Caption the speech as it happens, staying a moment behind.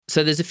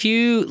So there's a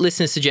few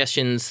listener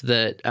suggestions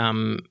that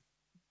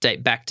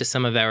date back to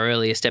some of our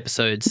earliest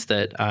episodes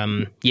that,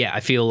 I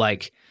feel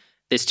like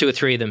there's 2 or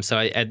 3 of them.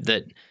 So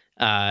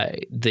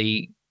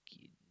the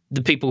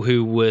people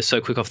who were so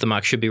quick off the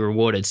mark should be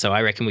rewarded. So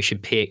I reckon we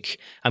should pick.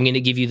 I'm going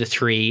to give you the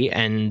 3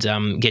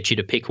 and get you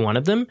to pick one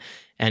of them.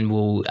 And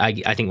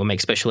I think we'll make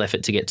special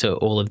effort to get to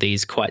all of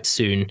these quite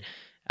soon.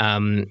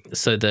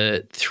 So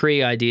the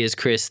 3 ideas,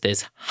 Chris,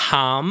 there's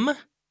harm,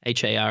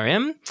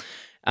 HARM,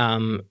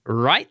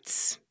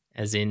 rights,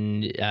 as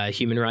in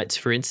human rights,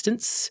 for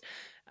instance.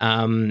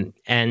 And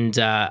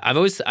I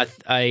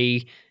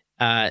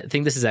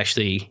think this is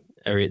actually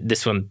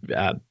this one.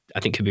 I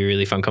think could be a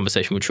really fun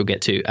conversation, which we'll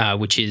get to,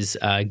 which is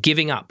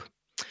giving up.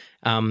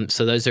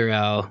 So those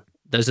are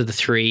the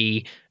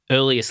 3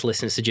 earliest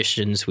listener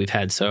suggestions we've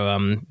had.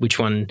 So which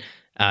one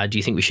do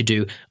you think we should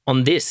do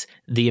on this,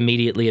 the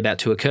immediately about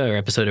to occur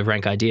episode of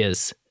Rank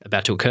Ideas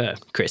about to occur,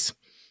 Chris?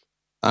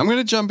 I'm going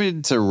to jump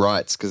into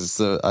rights because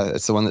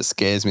it's the one that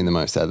scares me the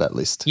most out of that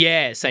list.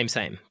 Yeah, same.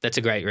 That's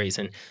a great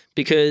reason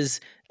because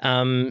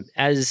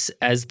as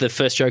the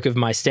first joke of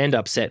my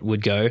stand-up set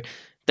would go,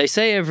 they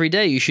say every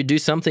day you should do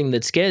something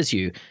that scares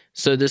you.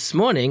 So this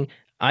morning,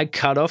 I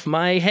cut off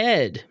my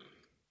head.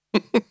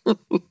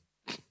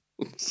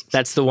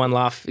 That's the one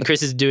laugh.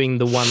 Chris is doing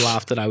the one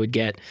laugh that I would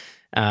get.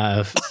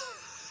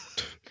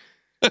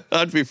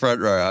 I'd be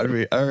front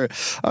row.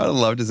 I'd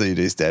love to see you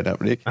do stand-up,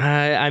 Nick.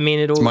 I mean,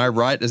 it's my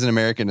right as an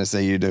American to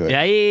see you do it.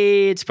 Yeah,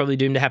 it's probably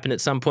doomed to happen at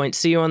some point.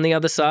 See you on the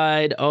other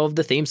side of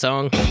the theme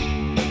song.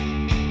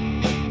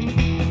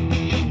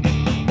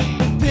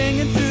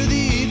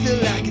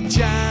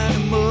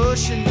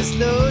 This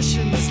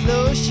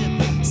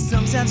lotion,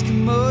 sometimes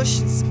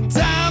commotion,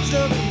 sometimes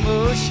no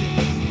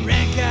commotion.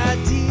 Rank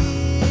ideas,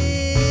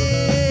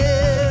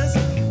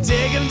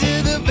 take them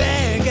to the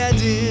bank,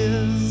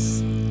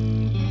 ideas.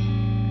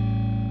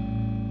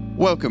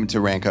 Welcome to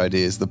Rank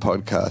Ideas, the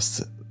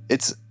podcast.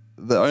 It's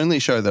the only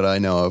show that I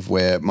know of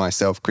where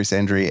myself, Chris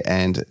Endry,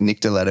 and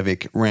Nick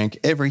Deladovic rank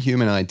every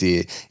human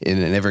idea in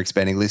an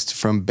ever-expanding list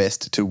from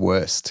best to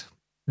worst.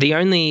 The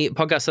only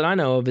podcast that I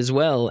know of as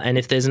well, and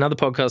if there's another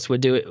podcast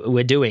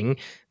we're doing,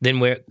 then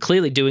we're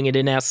clearly doing it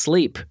in our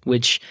sleep,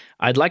 which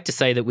I'd like to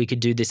say that we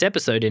could do this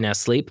episode in our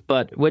sleep,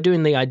 but we're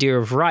doing the idea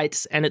of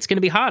rights, and it's going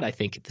to be hard, I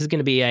think. This is going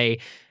to be a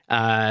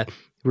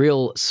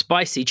real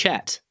spicy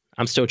chat.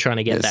 I'm still trying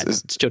to get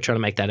still trying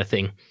to make that a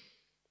thing.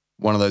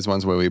 One of those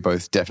ones where we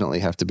both definitely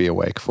have to be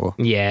awake for.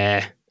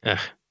 Yeah.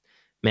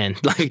 Man,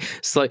 like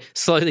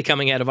slowly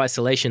coming out of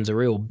isolation's a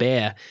real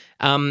bear.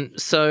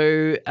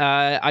 So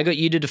I got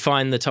you to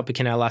define the topic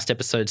in our last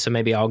episode, so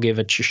maybe I'll give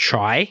it a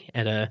try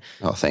at a.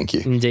 Oh, thank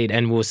you. Indeed,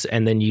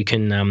 and then you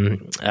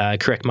can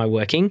correct my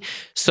working.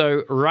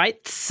 So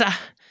rights,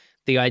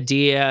 the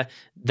idea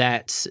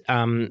that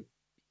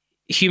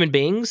human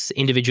beings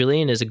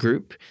individually and as a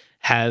group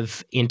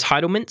have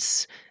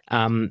entitlements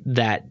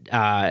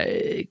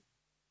that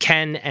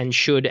can and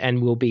should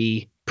and will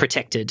be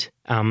protected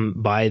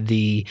by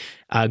the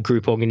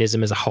group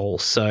organism as a whole.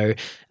 So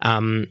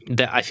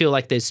I feel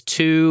like there's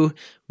 2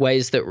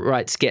 ways that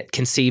rights get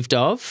conceived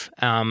of,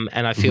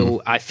 and I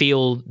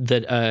feel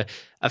that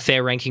a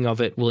fair ranking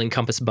of it will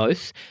encompass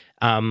both,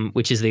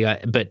 which is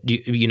but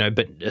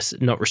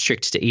not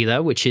restrict to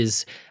either. Which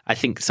is, I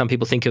think some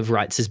people think of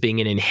rights as being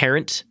an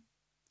inherent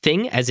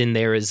thing, as in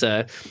there is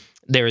a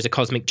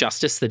cosmic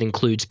justice that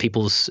includes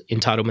people's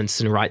entitlements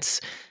and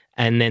rights,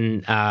 and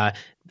then I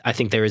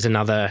think there is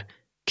another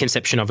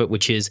conception of it,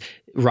 which is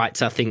rights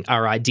are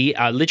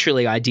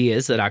literally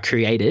ideas that are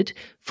created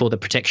for the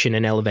protection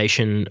and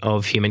elevation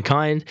of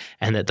humankind,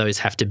 and that those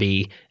have to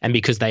be, and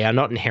because they are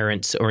not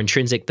inherent or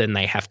intrinsic, then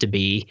they have to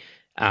be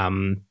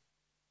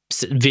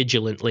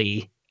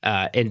vigilantly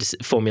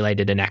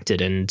formulated,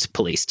 enacted, and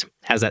policed.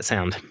 How's that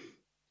sound?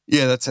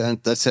 Yeah,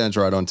 that sounds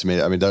right on to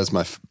me. I mean, that's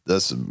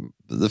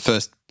the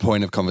first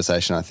point of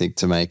conversation I think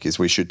to make is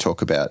we should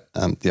talk about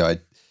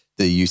the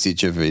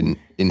usage of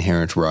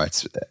inherent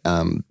rights.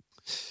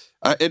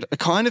 It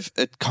kind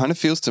of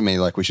feels to me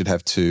like we should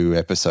have 2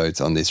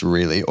 episodes on this,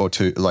 really, or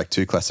 2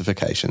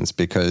 classifications,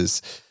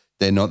 because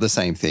they're not the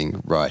same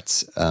thing,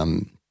 rights,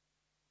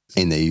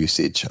 in their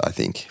usage, I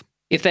think.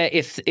 If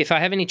I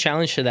have any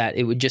challenge to that,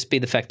 it would just be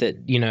the fact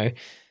that,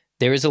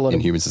 there is a lot in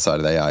human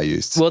society they are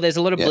used. Well, there's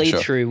a lot of bleed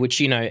through, which,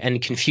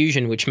 and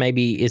confusion, which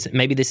maybe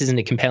this isn't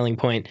a compelling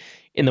point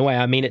in the way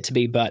I mean it to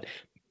be, but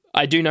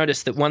I do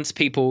notice that once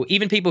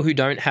even people who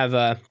don't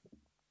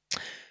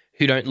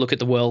look at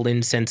the world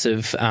in sense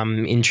of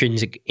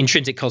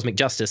intrinsic cosmic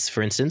justice,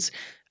 for instance,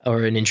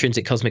 or an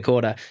intrinsic cosmic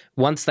order,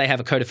 once they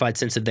have a codified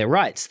sense of their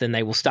rights, then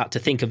they will start to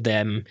think of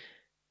them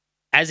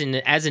as an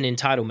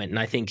entitlement. And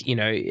I think,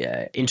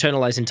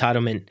 internalized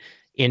entitlement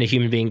in a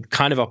human being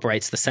kind of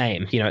operates the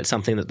same. It's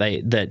something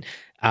that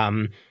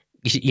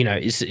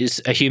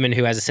is a human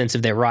who has a sense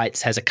of their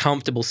rights, has a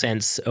comfortable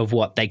sense of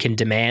what they can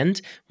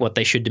demand, what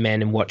they should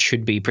demand, and what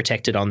should be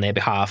protected on their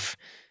behalf,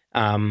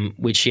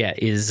 which,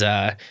 is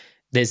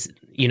there's,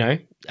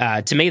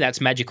 to me, that's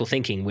magical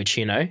thinking, which,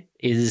 I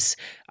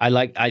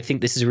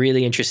think this is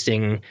really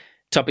interesting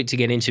topic to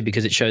get into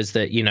because it shows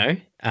that,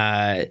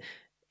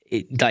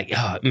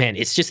 oh man,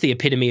 it's just the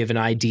epitome of an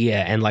idea,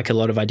 and like a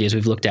lot of ideas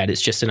we've looked at,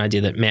 it's just an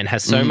idea that man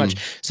has so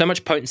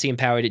much potency and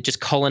power. It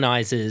just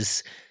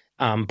colonizes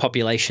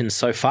populations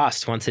so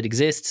fast once it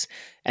exists,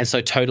 and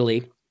so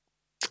totally.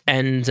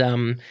 And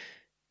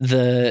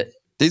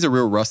these are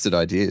real rusted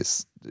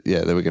ideas,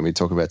 that we're going to be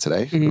talking about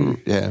today.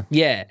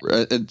 Yeah.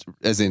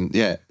 As in,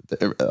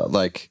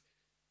 like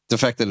the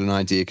fact that an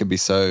idea can be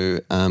so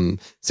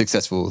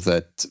successful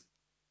that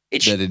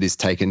it is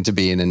taken to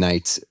be an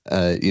innate,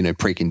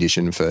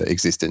 precondition for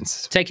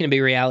existence. Taken to be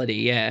reality,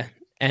 yeah.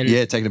 And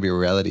taken to be a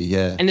reality,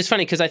 yeah. And it's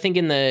funny because I think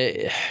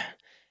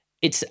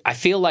I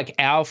feel like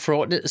our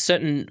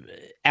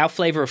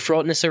flavor of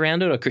fraughtness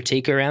around it or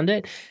critique around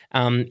it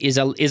is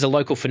a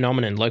local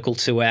phenomenon, local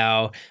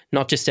to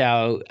not just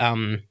our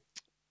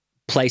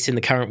place in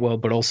the current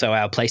world, but also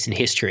our place in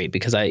history.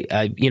 Because it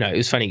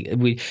was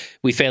funny.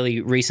 We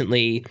fairly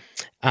recently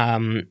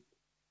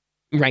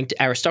ranked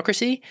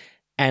aristocracy.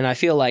 And I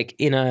feel like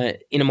in a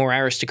more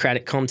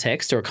aristocratic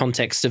context, or a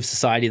context of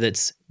society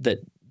that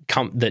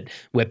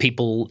where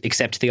people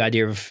accept the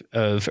idea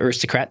of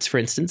aristocrats, for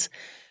instance,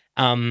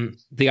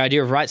 the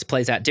idea of rights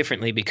plays out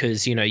differently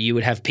because you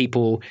would have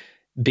people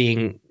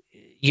being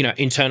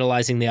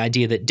internalizing the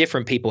idea that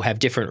different people have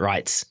different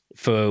rights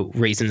for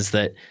reasons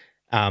that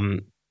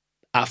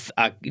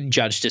are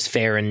judged as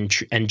fair and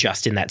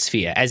just in that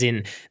sphere, as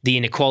in the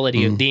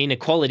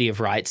inequality of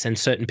rights and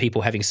certain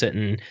people having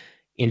certain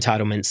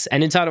entitlements.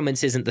 And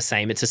entitlements isn't the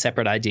same. It's a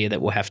separate idea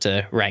that we'll have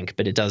to rank,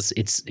 but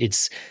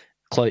it's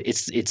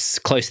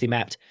closely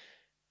mapped.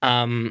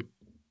 I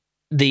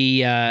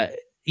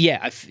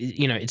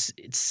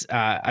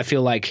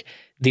feel like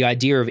the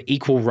idea of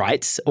equal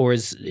rights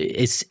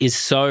is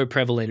so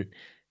prevalent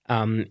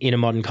in a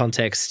modern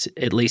context,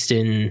 at least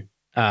in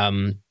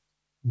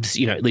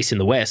at least in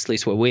the West, at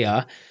least where we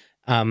are.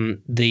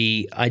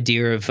 The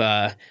idea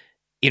of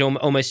it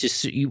almost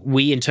just,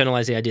 we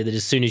internalize the idea that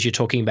as soon as you're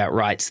talking about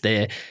rights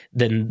then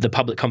the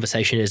public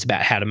conversation is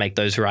about how to make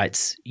those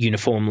rights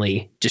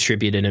uniformly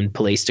distributed and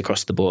policed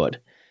across the board.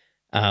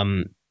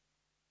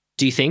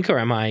 Do you think, or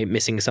am I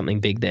missing something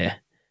big there?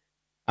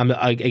 I'm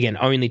again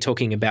only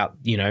talking about,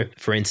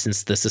 for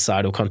instance, the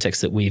societal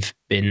context that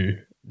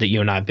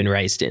you and I have been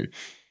raised in.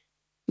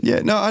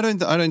 Yeah, no, I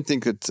don't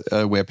think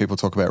that where people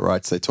talk about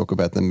rights, they talk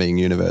about them being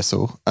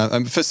universal.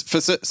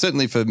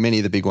 Certainly for many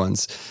of the big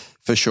ones,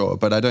 for sure.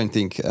 But I don't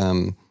think,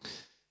 I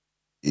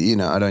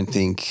don't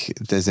think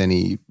there's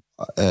any.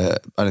 I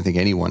don't think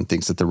anyone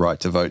thinks that the right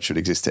to vote should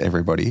exist to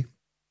everybody.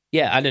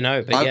 Yeah, I don't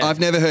know. But I've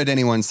never heard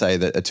anyone say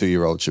that a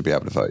 2-year-old should be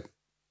able to vote.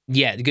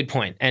 Yeah, good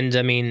point. And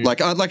I mean,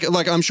 like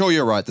I'm sure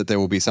you're right that there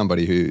will be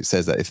somebody who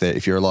says that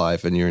if you're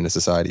alive and you're in a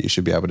society, you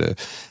should be able to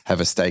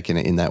have a stake in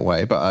it in that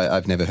way. But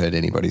I've never heard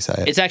anybody say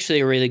it. It's actually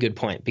a really good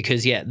point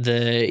because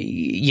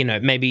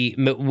maybe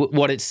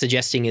what it's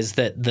suggesting is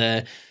that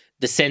the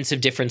sense of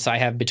difference I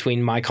have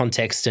between my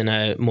context and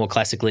a more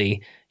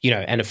classically,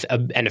 and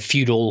a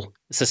feudal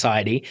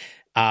society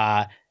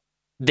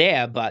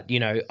there, but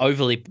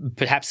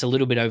perhaps a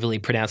little bit overly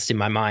pronounced in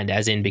my mind,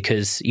 as in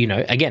because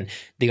again,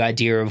 the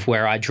idea of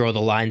where I draw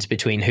the lines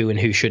between who and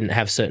who shouldn't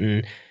have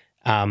certain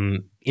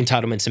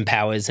entitlements and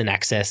powers and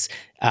access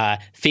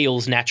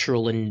feels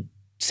natural and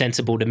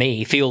sensible to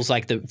me. Feels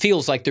like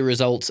the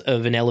result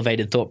of an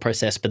elevated thought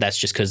process, but that's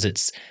just because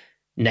it's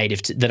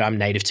that I'm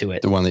native to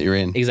it. The one that you're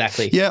in,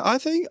 exactly. Yeah, I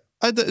think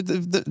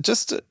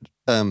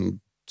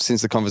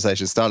since the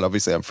conversation started,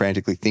 obviously I'm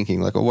frantically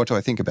thinking like, well, what do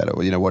I think about it?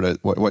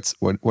 Well,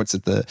 what's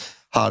at the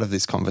heart of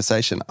this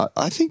conversation?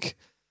 I think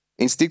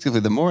instinctively,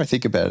 the more I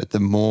think about it, the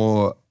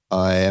more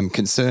I am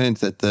concerned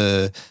that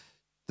the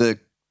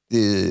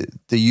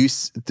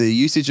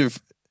usage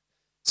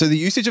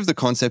of the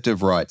concept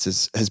of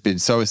rights has been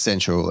so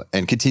essential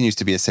and continues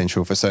to be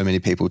essential for so many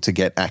people to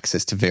get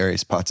access to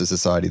various parts of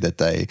society that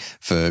they,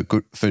 for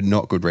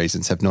not good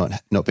reasons, have not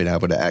been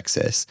able to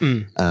access.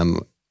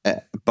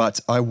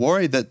 But I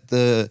worry that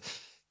the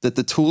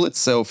tool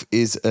itself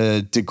is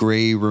a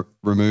degree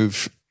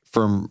removed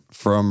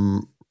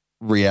from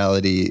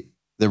reality,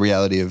 the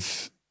reality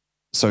of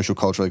social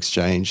cultural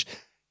exchange,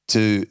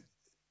 to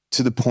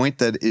the point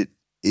that it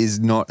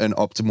is not an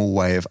optimal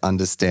way of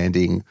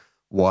understanding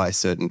why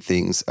certain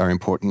things are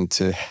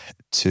important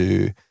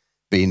to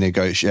be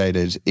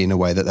negotiated in a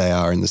way that they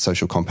are in the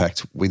social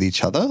compact with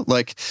each other.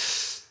 Like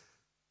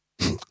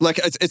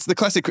it's the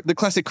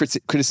classic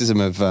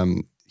criticism of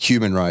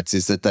human rights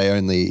is that they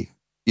only,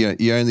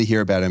 you only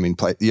hear about them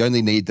you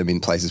only need them in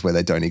places where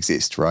they don't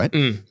exist, right?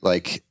 So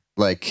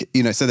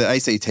the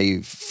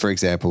ACT, for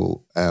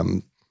example,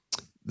 the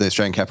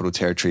Australian Capital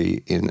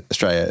Territory in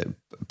Australia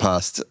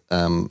passed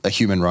a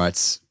human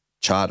rights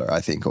charter, I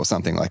think, or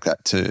something like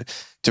that to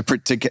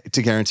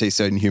guarantee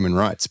certain human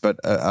rights. But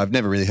I've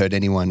never really heard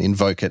anyone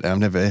invoke it. I've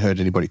never heard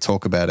anybody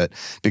talk about it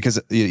because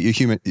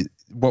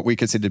what we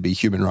consider to be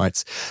human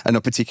rights are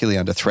not particularly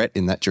under threat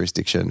in that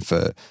jurisdiction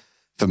for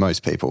for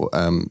most people.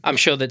 I'm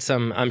sure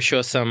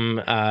some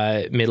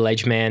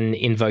middle-aged man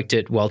invoked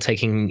it while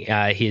taking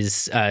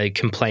his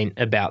complaint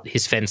about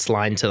his fence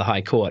line to the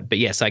High Court. But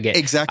yes, I get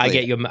exactly. I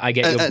get your point.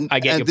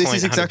 This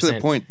is exactly 100%.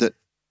 the point that.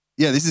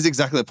 Yeah, this is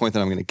exactly the point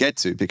that I'm going to get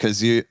to,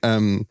 because you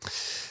but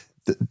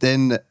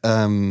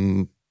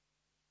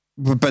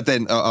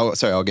then,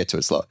 sorry, I'll get to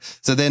it slow.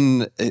 So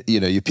then,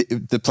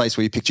 the place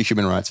where you picture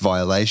human rights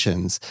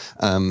violations,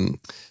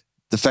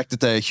 the fact that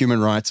they're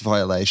human rights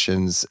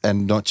violations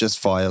and not just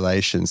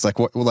violations,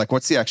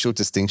 what's the actual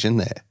distinction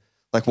there?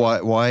 Like,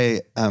 why,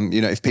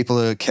 if people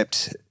are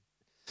kept,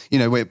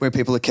 where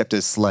people are kept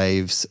as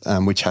slaves,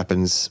 which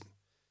happens,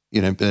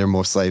 there are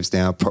more slaves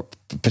now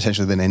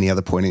potentially than any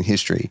other point in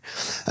history.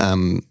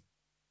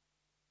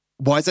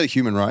 Why is that a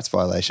human rights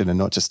violation and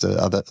not just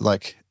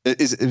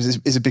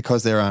is it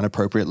because there aren't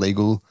appropriate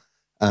legal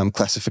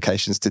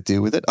classifications to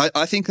deal with it?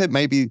 I think that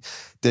maybe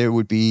there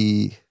would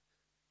be,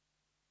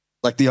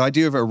 like, the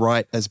idea of a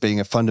right as being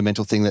a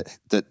fundamental thing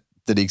that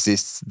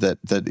exists, that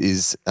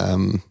is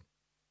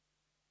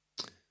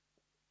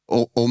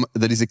or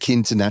that is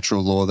akin to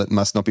natural law that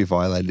must not be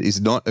violated,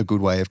 is not a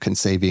good way of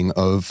conceiving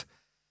of.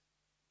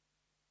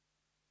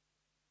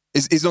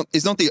 Is not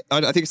the.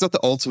 I think it's not the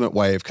ultimate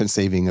way of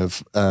conceiving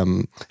of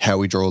how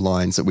we draw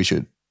lines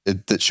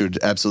that should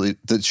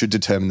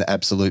determine the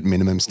absolute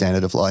minimum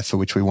standard of life for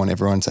which we want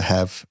everyone to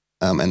have,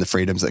 and the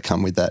freedoms that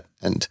come with that.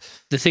 And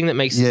the thing that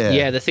makes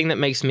the thing that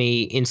makes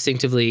me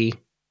instinctively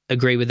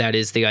agree with that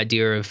is the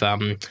idea of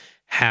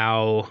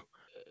how.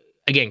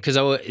 Again, because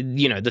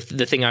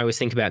the thing I always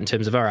think about in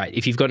terms of, all right,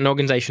 if you've got an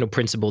organizational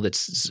principle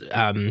that's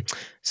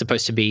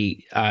supposed to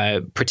be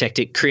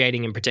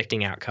creating and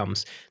protecting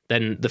outcomes,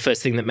 then the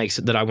first thing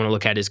that I want to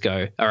look at is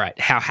go, all right,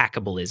 how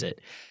hackable is it?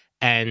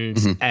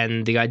 And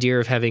and the idea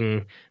of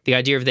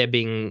there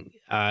being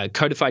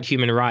codified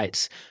human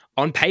rights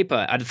on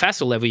paper at a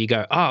facile level, you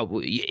go, oh,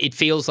 it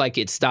feels like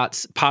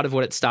part of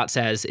what it starts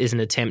as is an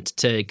attempt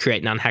to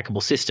create an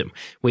unhackable system,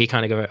 where you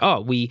kind of go,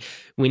 oh, we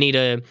need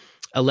a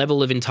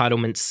level of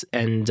entitlements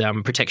and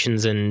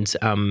protections and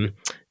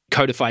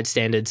codified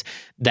standards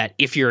that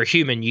if you're a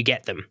human, you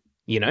get them,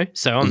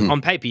 So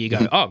on paper, you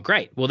go, oh,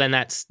 great. Well, then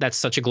that's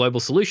such a global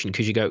solution,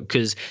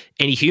 because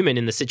any human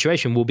in the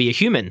situation will be a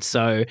human.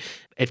 So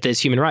if there's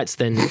human rights,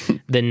 then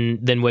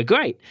we're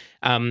great.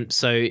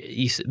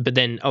 But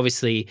then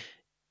obviously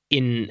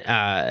in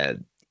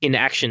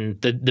action,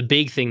 the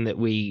big thing that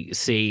we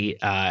see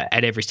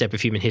at every step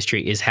of human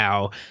history is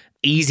how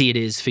easy it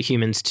is for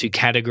humans to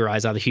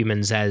categorize other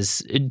humans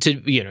as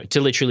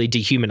to literally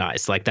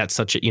dehumanize. Like, that's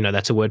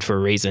that's a word for a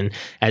reason,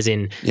 as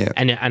in,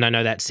 and I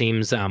know that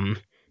seems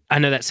I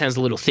know that sounds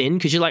a little thin,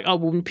 because you're like, oh,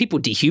 well, when people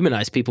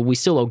dehumanize people, we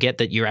still all get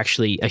that you're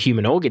actually a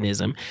human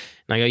organism.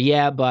 And I go,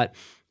 yeah, but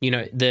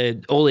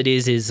all it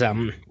is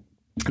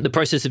the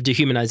process of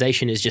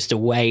dehumanization is just a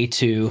way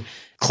to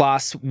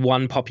class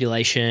one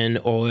population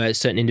or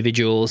certain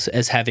individuals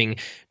as having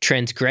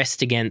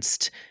transgressed in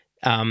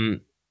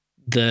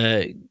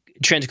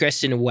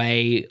a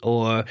way,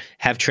 or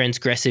have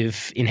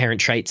transgressive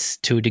inherent traits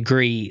to a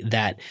degree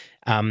that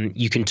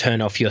you can turn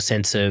off your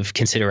sense of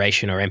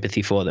consideration or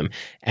empathy for them.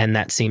 And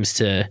that seems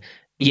to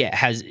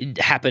has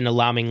happened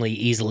alarmingly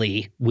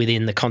easily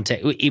within the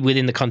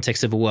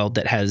context of a world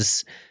that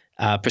has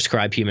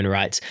prescribed human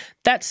rights.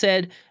 That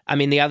said, I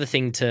mean, the other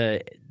thing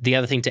to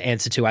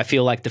answer to, I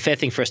feel like the fair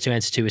thing for us to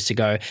answer to is to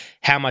go,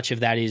 how much of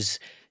that is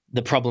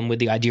the problem with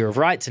the idea of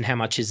rights, and how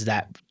much is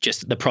that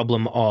just the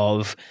problem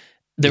of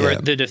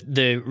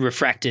the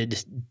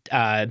refracted,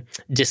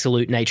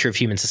 dissolute nature of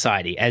human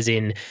society? As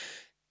in,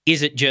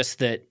 is it just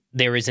that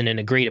there isn't an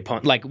agreed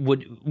upon? Like,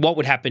 what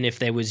would happen if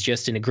there was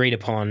just an agreed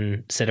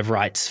upon set of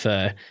rights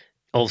for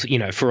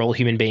all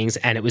human beings,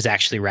 and it was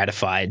actually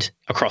ratified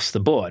across the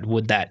board?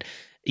 Would that,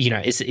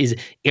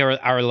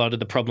 are a lot of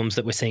the problems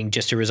that we're seeing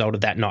just a result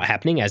of that not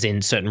happening, as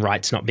in certain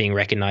rights not being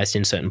recognized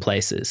in certain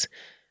places?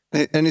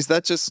 And is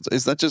that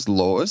just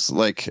laws?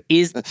 Like,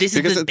 is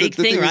the big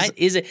thing, right?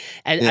 Is it?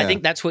 And I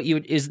think that's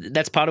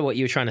that's part of what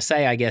you were trying to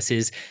say, I guess,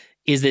 is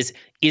this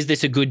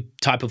a good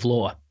type of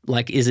law?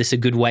 Like, is this a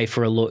good way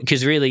for a law?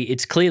 Because really,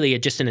 it's clearly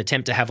just an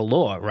attempt to have a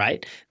law,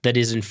 right? That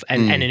is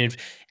and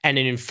an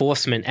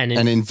enforcement and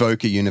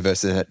invoke a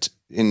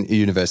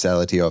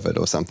universality of it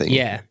or something.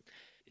 Yeah,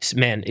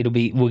 man,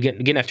 we're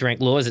gonna have to rank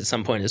laws at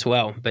some point as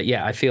well. But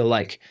yeah, I feel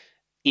like,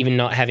 even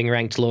not having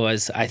ranked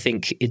laws, I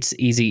think it's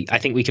easy. I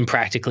think we can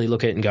practically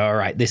look at it and go, all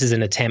right, this is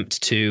an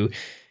attempt to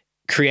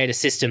create a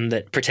system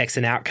that protects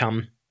an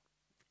outcome.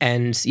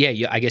 And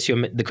I guess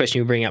the question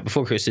you were bringing up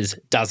before, Chris, is,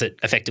 does it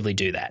effectively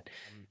do that?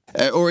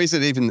 Or is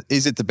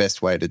it the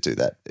best way to do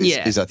that?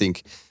 Is I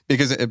think,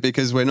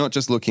 because we're not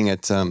just looking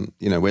at,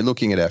 we're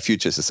looking at our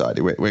future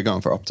society. We're going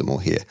for optimal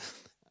here.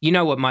 You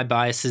know what my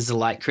biases are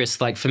like,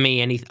 Chris? Like, for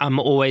me, I'm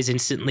always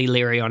instantly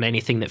leery on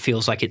anything that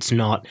feels like it's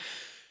not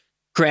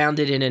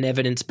grounded in an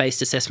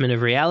evidence-based assessment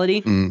of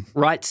reality.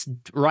 Rights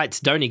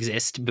don't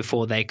exist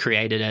before they're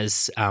created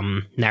as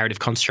narrative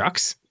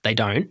constructs. They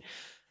don't.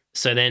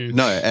 So then,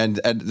 No,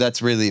 and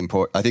that's really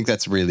important. I think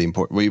that's really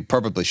important. We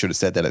probably should have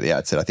said that at the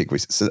outset. I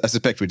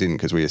suspect we didn't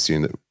because we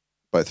assumed that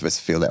both of us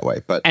feel that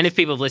way. But and if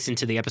people have listened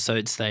to the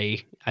episodes,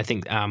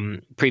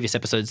 previous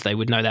episodes, they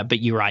would know that.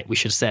 But you're right, we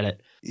should have said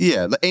it.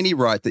 yeah, any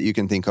right that you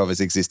can think of as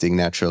existing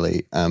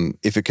naturally,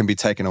 if it can be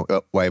taken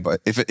away by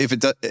if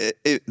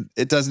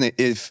it doesn't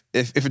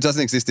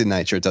exist in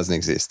nature, it doesn't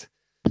exist.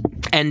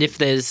 And if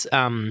there's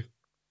and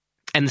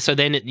so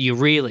then you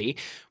really,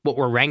 what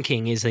we're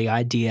ranking is the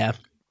idea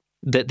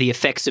that the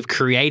effects of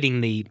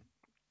creating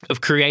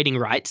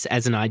rights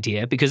as an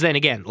idea, because then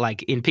again,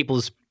 like in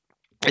people's,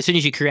 as soon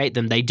as you create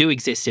them, they do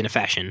exist in a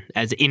fashion,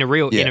 as in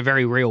a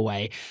very real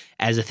way,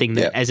 as a thing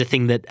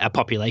that a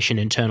population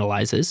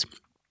internalizes.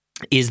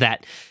 Is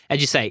that, as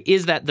you say,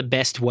 is that the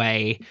best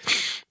way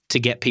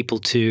to get people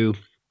to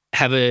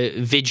have a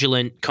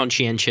vigilant,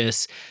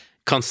 conscientious,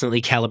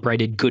 constantly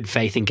calibrated good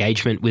faith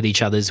engagement with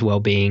each other's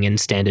well-being and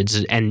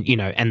standards, and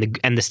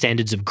the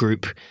standards of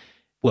group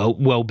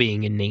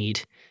well-being and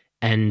need?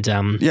 And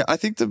yeah, I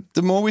think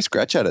the more we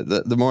scratch at it,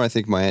 the more I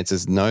think my answer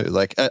is no.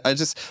 Like I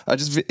just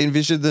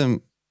envision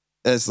them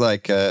as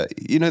like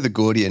the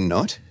Gordian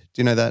knot.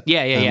 Do you know that?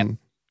 Yeah.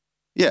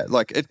 Yeah,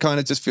 like it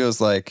kind of just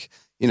feels like,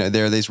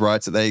 there are these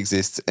rights that they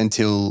exist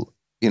until,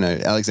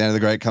 Alexander the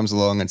Great comes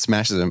along and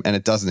smashes them, and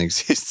it doesn't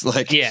exist.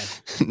 Like, yeah,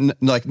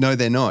 no,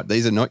 they're not.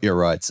 These are not your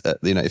rights.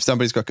 If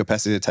somebody's got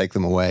capacity to take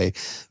them away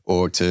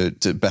or to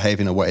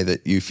behave in a way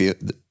that you feel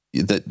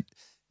that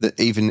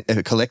even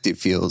a collective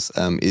feels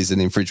is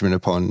an infringement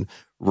upon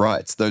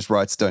rights, those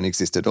rights don't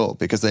exist at all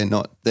because they're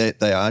not. They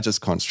are just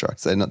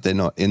constructs. They're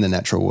not in the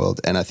natural world.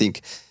 And I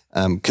think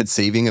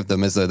conceiving of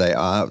them as though they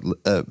are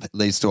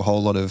leads to a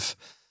whole lot of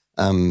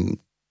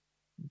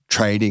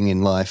trading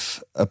in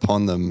life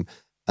upon them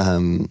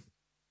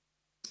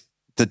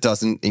that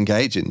doesn't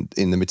engage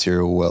in the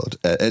material world.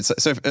 It's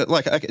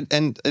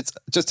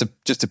just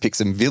to pick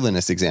some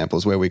villainous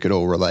examples where we could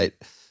all relate,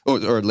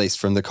 or at least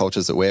from the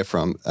cultures that we're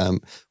from,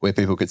 where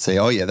people could say,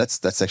 oh yeah,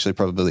 that's actually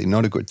probably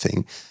not a good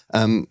thing.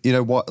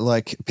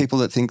 Like people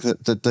that think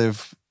that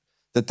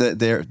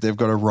they've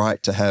got a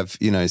right to have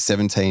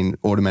 17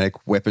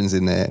 automatic weapons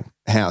in their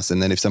house,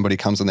 and then if somebody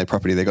comes on their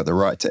property, they got the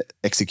right to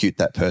execute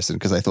that person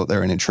because they thought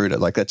they're an intruder.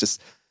 Like that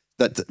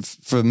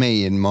for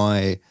me in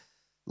my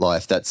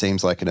life, that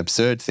seems like an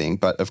absurd thing.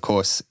 But of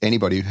course,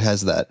 anybody who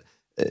has that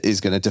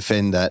is going to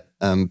defend that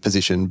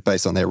position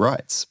based on their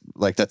rights.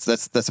 Like that's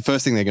the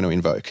first thing they're going to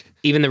invoke.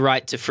 Even the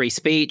right to free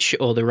speech,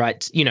 or the right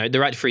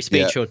to free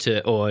speech, or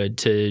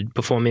to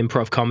perform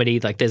improv comedy.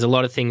 Like there's a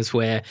lot of things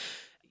where,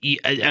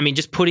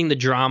 just putting the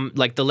drama,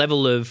 like the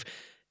level of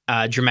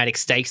dramatic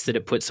stakes that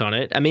it puts on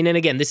it. And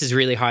again, this is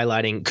really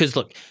highlighting, because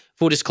look,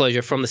 full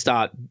disclosure from the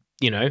start,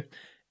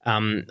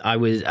 I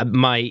was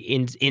my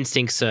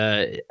instincts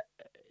are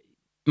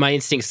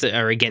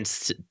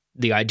against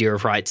the idea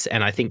of rights,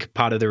 and I think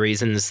part of the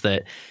reason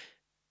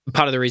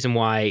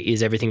why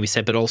is everything we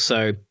said, but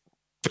also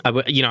I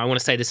want to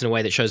say this in a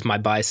way that shows my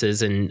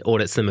biases and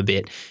audits them a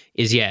bit.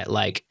 Is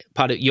like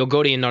part of your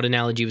Gordian knot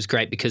analogy was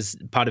great, because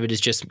part of it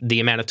is just the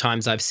amount of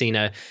times I've seen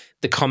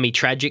the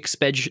comic-tragic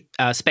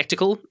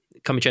spectacle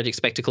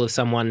of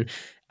someone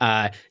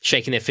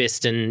shaking their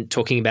fist and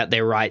talking about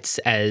their rights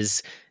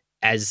as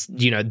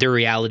the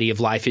reality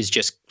of life is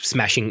just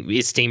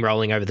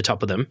steamrolling over the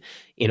top of them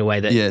in a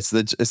way that it's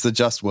the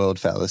just world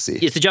fallacy.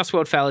 It's the just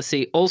world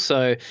fallacy.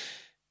 Also,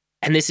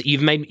 and this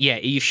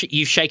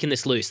you've shaken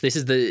this loose. This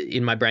is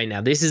in my brain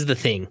now. This is the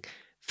thing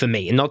for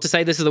me, and not to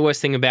say this is the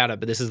worst thing about it,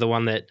 but this is the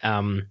one that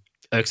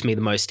irks me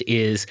the most.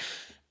 Is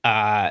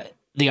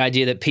the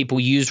idea that people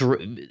use,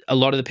 a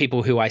lot of the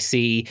people who I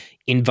see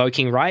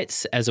invoking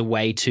rights as a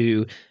way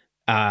to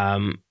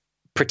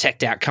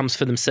protect outcomes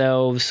for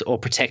themselves or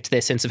protect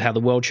their sense of how the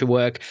world should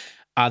work,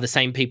 are the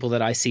same people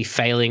that I see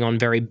failing on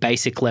very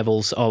basic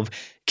levels of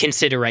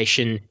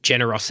consideration,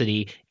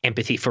 generosity,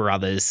 empathy for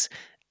others.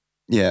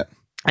 Yeah.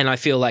 And I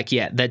feel like,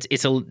 because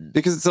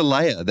it's a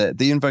layer. That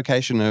the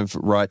invocation of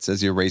rights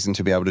as your reason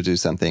to be able to do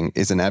something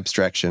is an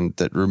abstraction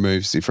that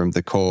removes you from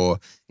the core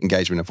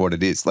engagement of what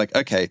it is. Like,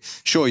 okay,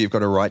 sure, you've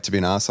got a right to be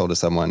an arsehole to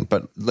someone,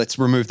 but let's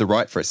remove the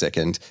right for a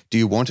second. Do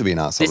you want to be an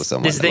arsehole to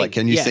someone? Like,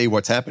 can you see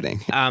what's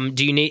happening?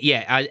 Do you need?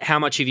 How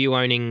much of you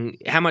owning?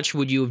 How much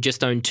would you have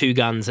just owned 2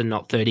 guns and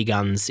not 30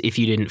 guns if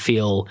you didn't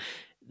feel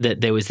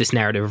that there was this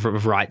narrative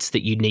of rights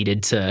that you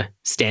needed to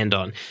stand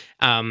on?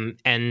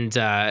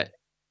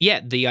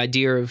 The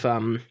idea of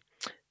are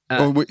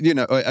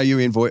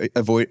you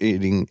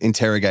avoiding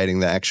interrogating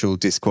the actual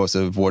discourse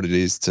of what it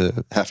is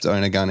to have to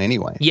own a gun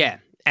anyway? Yeah,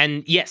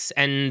 and yes,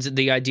 and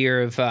the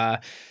idea of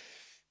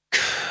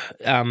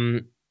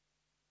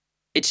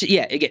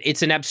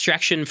it's an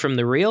abstraction from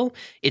the real.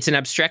 It's an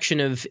abstraction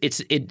of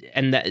it's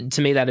an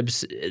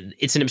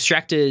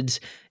abstracted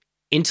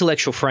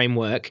intellectual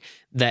framework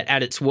that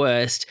at its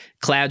worst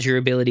clouds your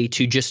ability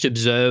to just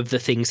observe the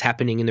things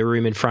happening in the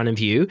room in front of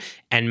you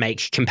and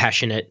make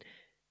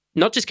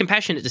not just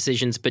compassionate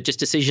decisions, but just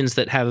decisions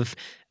that have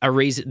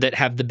that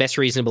have the best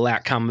reasonable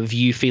outcome of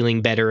you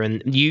feeling better,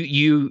 and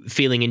you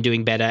feeling and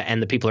doing better,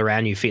 and the people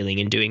around you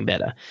feeling and doing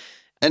better.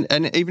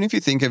 And even if you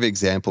think of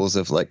examples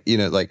of like, you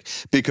know, like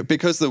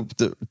because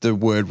the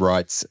word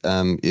rights,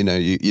 you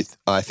know,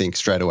 I think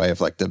straight away of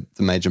like the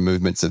major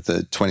movements of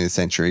the 20th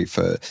century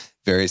for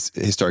various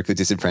historically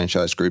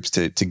disenfranchised groups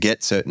to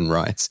get certain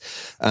rights.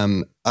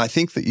 I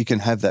think that you can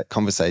have that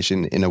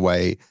conversation in a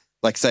way,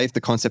 like say if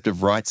the concept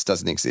of rights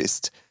doesn't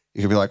exist,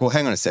 you could be like, well,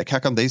 hang on a sec, how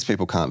come these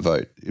people can't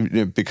vote? You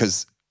know,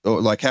 because or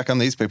like, how come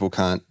these people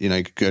can't, you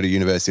know, go to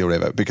university or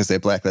whatever because they're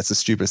black? That's the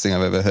stupidest thing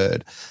I've ever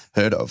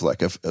heard of.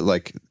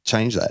 Like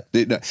change that.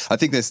 You know, I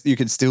think you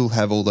can still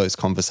have all those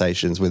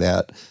conversations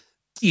without.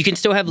 You can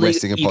still have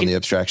resting upon the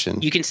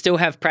abstraction. You can still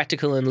have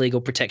practical and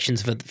legal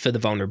protections for the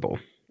vulnerable,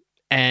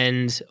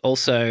 and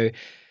also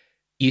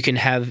you can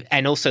have,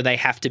 and also they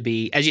have to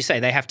be, as you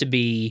say, they have to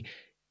be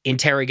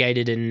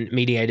interrogated and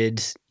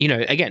mediated. You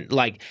know, again,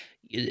 like.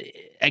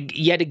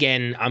 Yet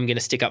again, I'm going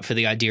to stick up for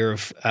the idea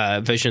of a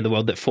version of the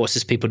world that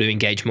forces people to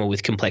engage more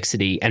with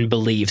complexity and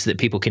believes that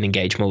people can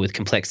engage more with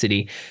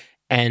complexity.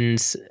 And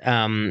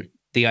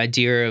the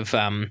idea of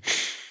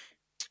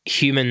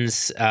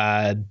humans,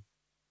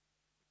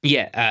 you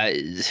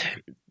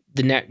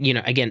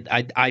know, again,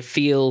 I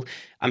feel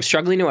I'm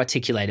struggling to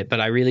articulate it,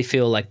 but I really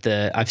feel like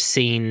I've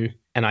seen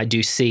and I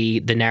do see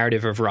the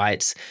narrative of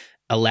rights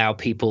allow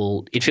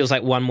people, it feels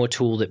like one more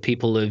tool that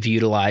people have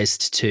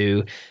utilized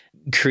to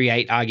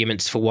create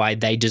arguments for why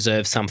they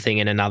deserve something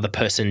and another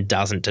person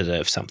doesn't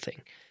deserve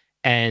something.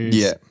 And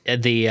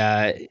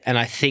and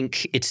I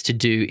think it's to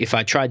do, if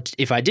I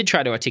did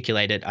try to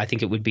articulate it, I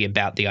think it would be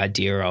about the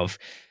idea of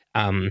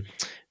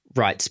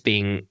rights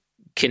being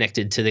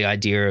connected to the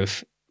idea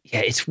of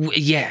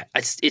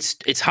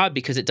it's hard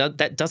because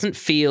that doesn't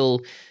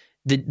feel,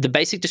 the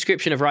basic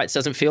description of rights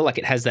doesn't feel like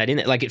it has that in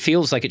it. Like it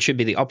feels like it should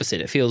be the opposite.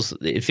 It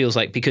feels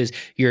like because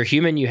you're a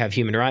human, you have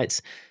human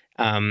rights.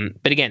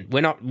 But again,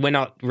 we're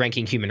not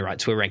ranking human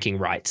rights, we're ranking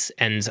rights.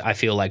 And I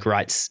feel like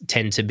rights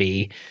tend to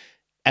be,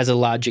 as a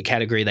larger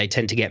category, they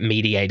tend to get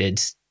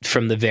mediated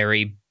from the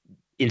very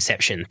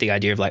inception. The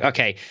idea of like,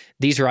 okay,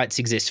 these rights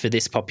exist for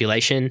this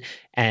population.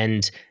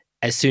 And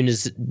as soon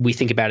as we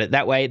think about it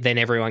that way, then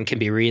everyone can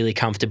be really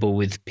comfortable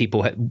with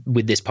people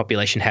with this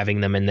population having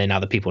them and then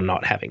other people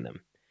not having them.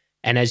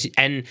 And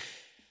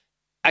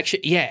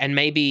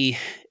maybe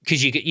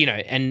because you know,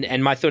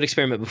 and my thought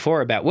experiment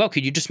before about, well,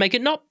 could you just make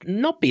it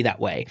not be that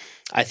way?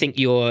 I think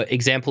your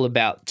example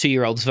about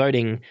 2-year-olds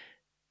voting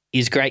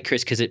is great,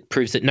 Chris, because it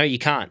proves that no, you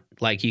can't.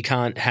 Like you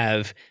can't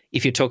have,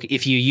 if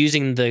you're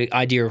using the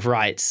idea of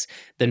rights,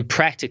 then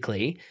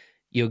practically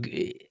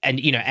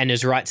and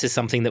as rights is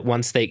something that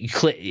once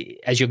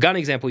as your gun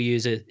example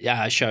user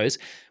shows,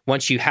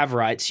 once you have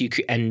rights,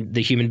 and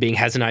the human being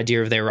has an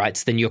idea of their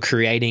rights, then you're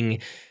creating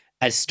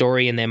a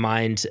story in their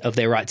mind of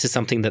their rights as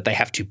something that they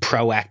have to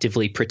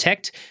proactively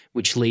protect,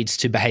 which leads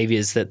to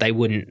behaviors that they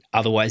wouldn't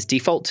otherwise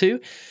default to.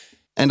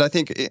 And I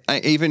think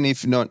even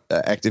if not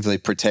actively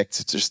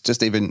protect,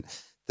 just even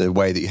the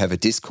way that you have a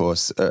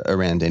discourse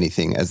around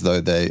anything, as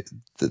though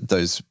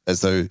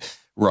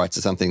rights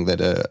are something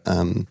that are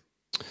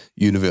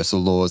universal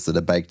laws that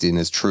are baked in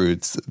as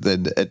truths,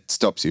 then it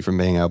stops you from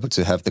being able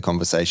to have the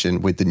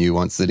conversation with the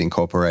nuance that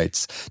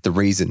incorporates the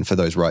reason for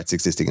those rights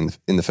existing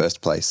in the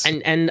first place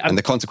and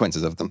the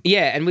consequences of them.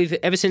 Yeah, and we've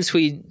ever since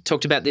we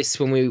talked about this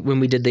when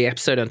we did the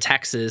episode on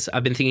taxes,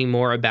 I've been thinking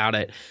more about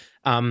it.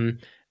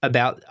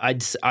 About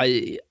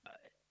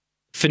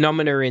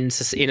phenomena in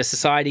a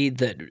society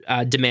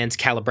that demands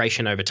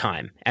calibration over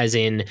time, as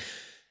in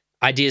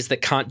ideas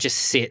that can't just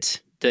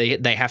sit.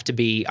 They have to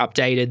be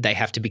updated, they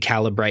have to be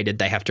calibrated,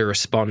 they have to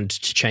respond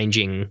to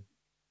changing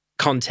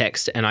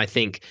context. And I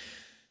think,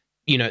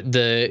 you know,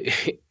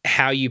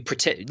 how you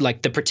protect,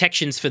 like the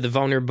protections for the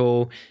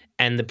vulnerable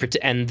and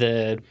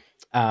the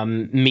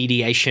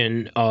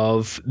mediation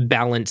of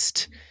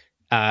balanced,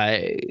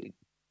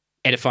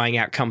 edifying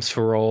outcomes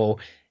for all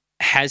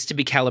has to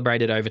be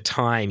calibrated over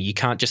time. You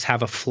can't just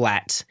have a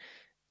flat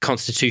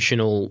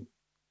constitutional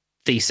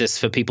thesis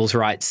for people's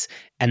rights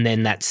and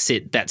then that's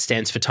it, that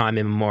stands for time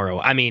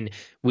immemorial. I mean,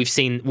 we've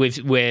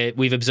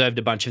observed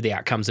a bunch of the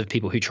outcomes of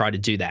people who try to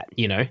do that,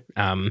 you know.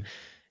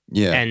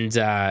 And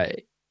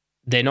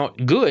they're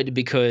not good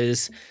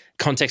because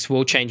context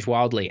will change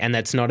wildly, and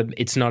it's not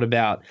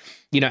about,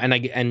 you know,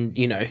 and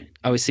you know,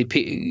 obviously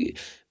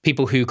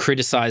people who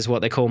criticize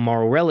what they call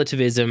moral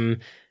relativism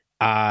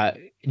are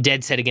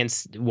dead set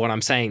against what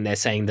I'm saying. They're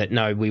saying that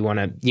no, we want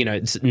to, you know,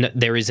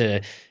 there is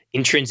a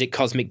intrinsic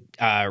cosmic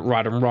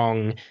right and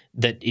wrong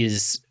that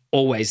is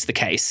always the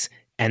case,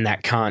 and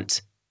that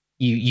can't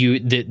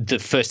the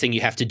first thing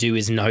you have to do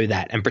is know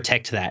that and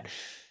protect that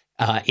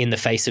in the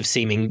face of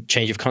seeming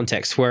change of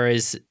context.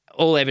 Whereas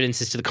all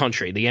evidence is to the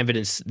contrary. The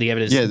evidence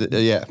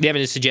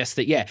suggests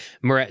that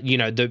you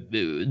know,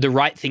 the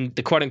right thing,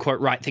 the quote unquote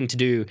right thing to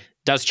do,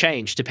 does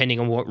change depending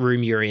on what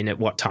room you're in at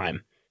what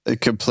time.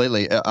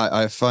 Completely.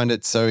 I find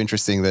it so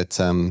interesting that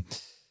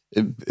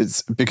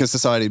it's because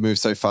society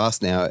moves so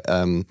fast now.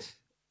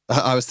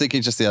 I was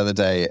thinking just the other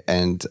day,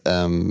 and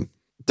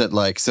that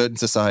like certain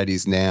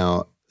societies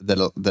now that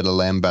are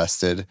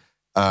lambasted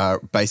are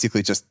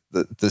basically just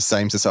the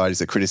same societies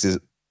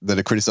that that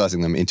are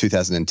criticizing them in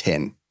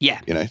 2010.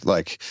 Yeah. You know,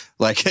 like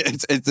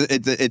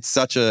it's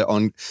such a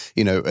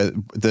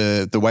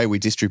the way we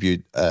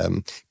distribute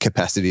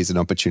capacities and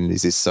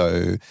opportunities is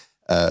so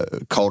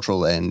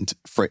cultural and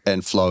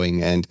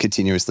flowing and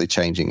continuously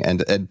changing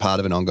and part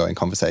of an ongoing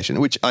conversation,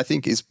 which I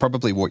think is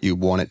probably what you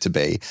want it to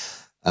be.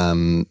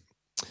 There's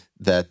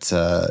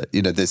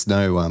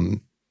no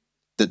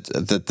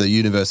that the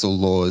universal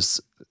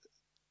laws,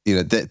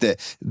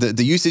 the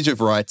usage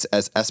of rights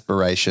as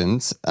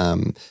aspirations,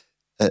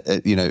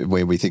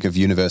 where we think of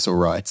universal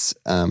rights,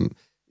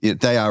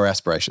 they are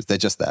aspirations. They're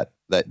just that.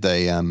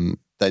 They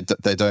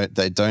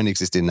don't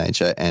exist in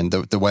nature, and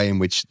the way in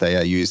which they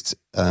are used,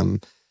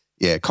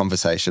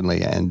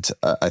 conversationally and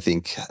I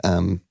think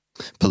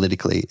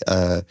politically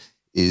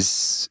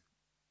is.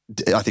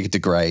 I think it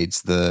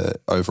degrades the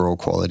overall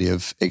quality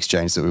of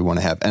exchange that we want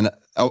to have. And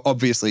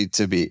obviously,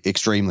 to be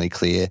extremely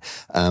clear,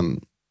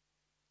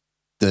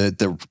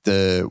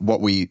 the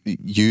what we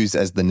use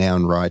as the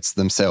noun rights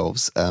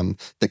themselves,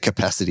 the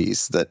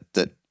capacities that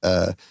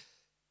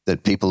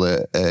people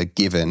are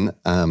given,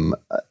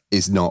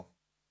 is not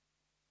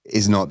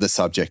the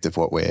subject of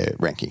what we're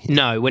ranking here.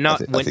 No, we're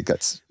not. I think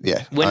that's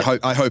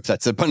I hope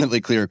that's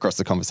abundantly clear across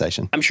the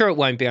conversation. I'm sure it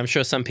won't be. I'm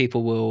sure some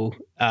people will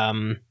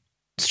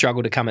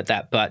struggle to come at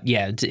that, but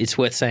yeah, it's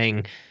worth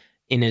saying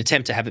in an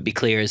attempt to have it be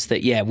clear is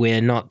that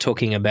we're not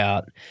talking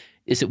about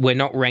we're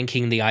not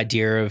ranking the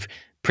idea of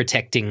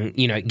protecting,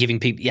 giving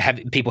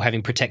people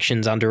having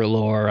protections under a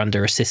law or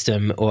under a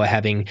system or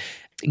having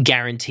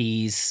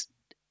guarantees,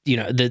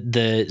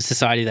 the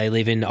society they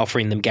live in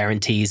offering them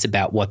guarantees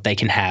about what they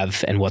can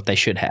have and what they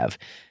should have.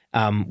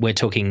 We're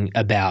talking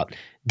about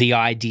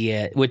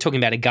we're talking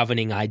about a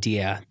governing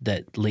idea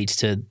that leads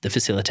to the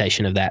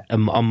facilitation of that, a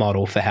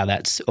model for how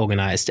that's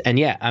organized. And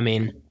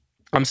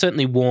I'm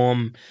certainly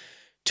warm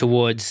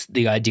towards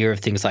the idea of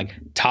things like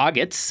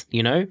targets,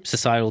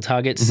 societal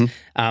targets,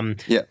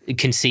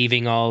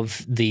 conceiving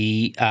of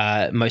the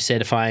most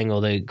edifying or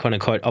the quote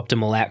unquote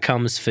optimal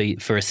outcomes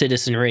for a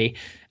citizenry.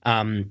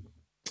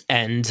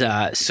 And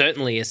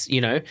certainly as,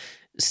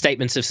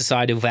 statements of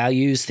societal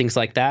values, things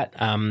like that.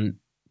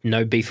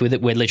 No beef with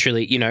it. We're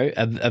literally,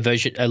 a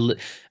version,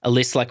 a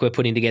list like we're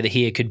putting together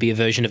here could be a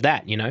version of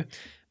that,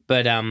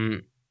 But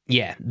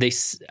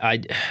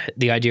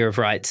the idea of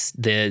rights,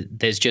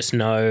 there's just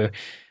no,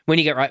 when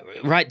you get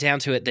right down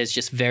to it, there's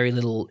just very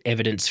little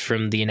evidence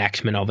from the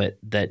enactment of it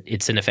that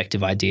it's an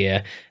effective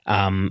idea,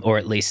 or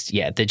at least,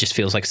 there just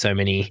feels like so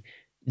many.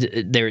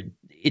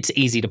 It's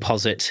easy to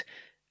posit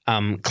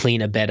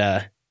cleaner,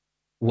 better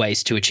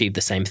ways to achieve the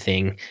same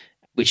thing.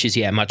 Which is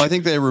much. I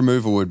think their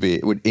removal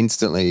would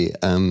instantly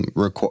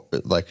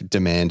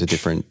demand a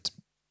different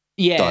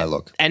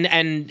dialogue.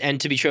 And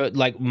to be sure,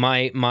 like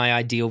my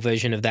ideal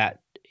version of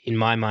that in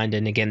my mind,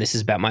 and again this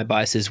is about my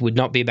biases, would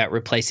not be about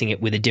replacing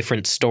it with a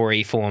different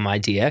story form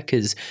idea,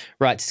 because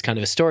rights is kind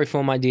of a story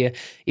form idea.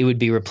 It would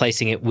be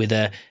replacing it with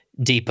a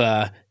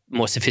deeper,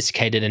 more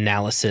sophisticated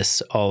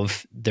analysis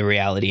of the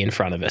reality in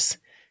front of us,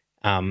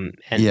 and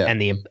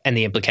the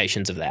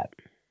implications of that.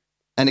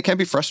 And it can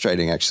be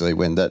frustrating, actually,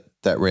 when that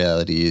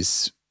reality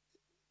is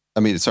 –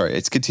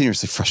 it's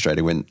continuously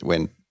frustrating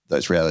when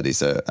those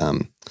realities are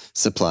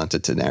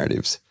supplanted to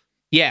narratives.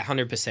 Yeah,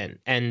 100%.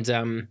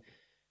 And,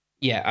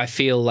 I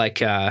feel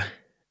like I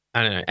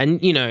don't know.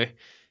 And,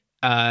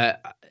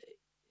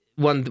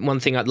 one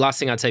thing – last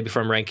thing I'd say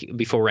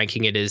before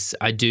ranking it is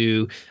I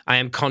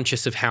am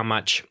conscious of how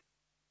much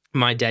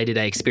my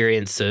day-to-day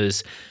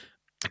experiences,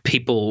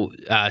 people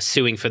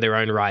suing for their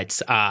own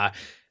rights are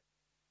 –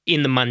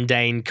 in the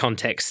mundane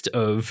context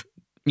of,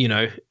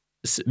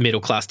 middle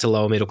class to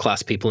lower middle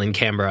class people in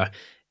Canberra.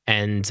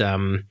 And,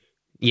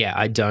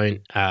 I don't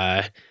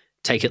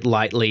take it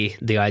lightly,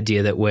 the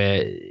idea that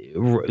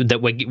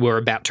we're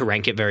about to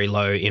rank it very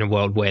low in a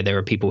world where there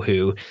are people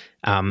who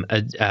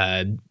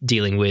are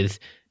dealing with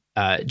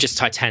just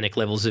titanic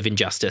levels of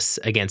injustice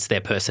against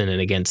their person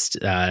and against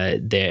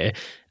their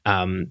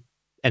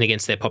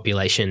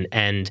population.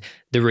 And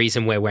the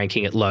reason we're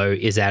ranking it low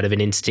is out of an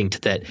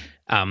instinct that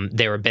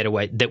there are better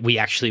ways, that we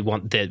actually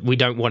want, that we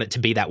don't want it to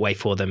be that way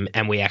for them,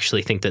 and we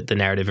actually think that the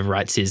narrative of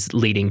rights is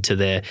leading to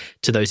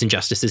those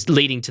injustices,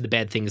 leading to the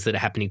bad things that are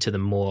happening to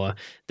them more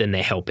than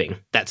they're helping.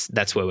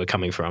 That's where we're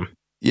coming from.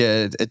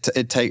 Yeah,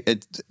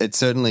 it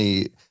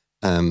certainly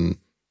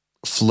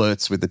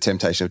flirts with the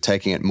temptation of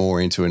taking it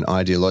more into an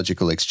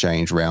ideological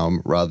exchange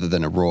realm rather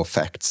than a raw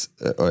facts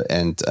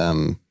and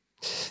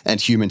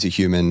human to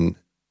human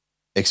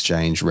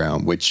exchange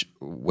realm,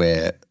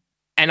 where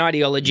and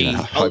ideology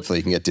hopefully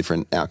you can get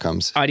different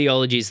outcomes.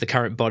 Ideology is the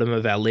current bottom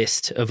of our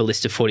list, of a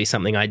list of 40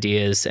 something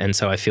ideas, and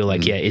so I feel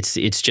like it's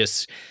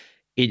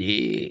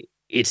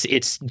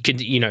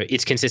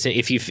consistent.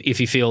 If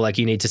you feel like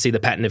you need to see the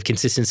pattern of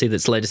consistency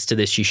that's led us to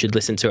this, you should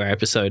listen to our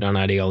episode on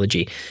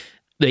ideology.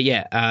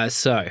 But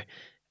so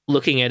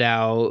looking at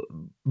our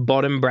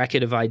bottom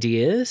bracket of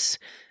ideas,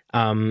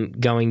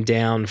 going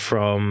down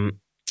from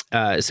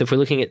so if we're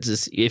looking at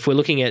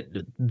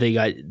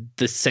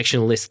the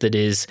sectional list that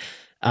is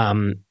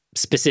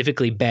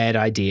specifically bad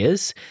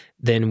ideas,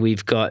 then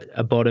we've got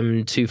a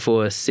bottom 2,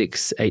 4,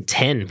 6, 8,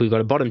 10. We've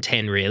got a bottom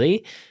 10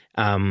 really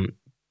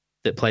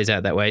that plays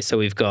out that way. So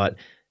we've got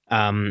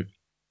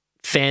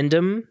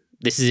fandom.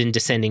 This is in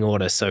descending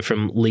order, so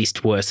from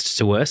least worst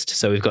to worst.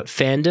 So we've got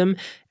fandom,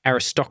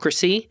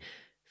 aristocracy,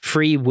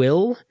 free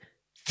will,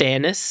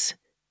 fairness,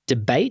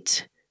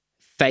 debate,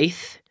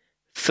 faith,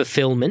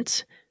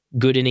 fulfillment,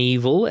 good and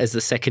evil as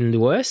the second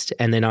worst,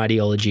 and then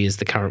ideology is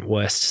the current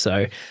worst.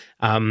 So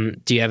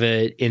do you have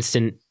an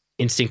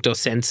instinct or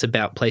sense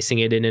about placing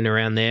it in and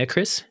around there,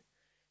 Chris?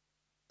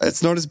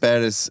 It's not as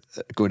bad as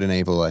good and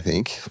evil, I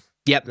think.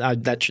 Yep,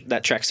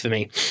 that tracks for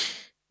me.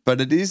 But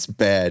it is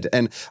bad,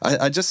 and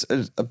I just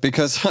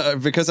because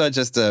I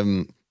just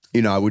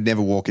I would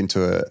never walk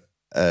into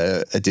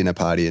a dinner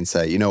party and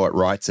say, you know what,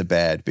 rights are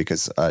bad,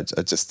 because I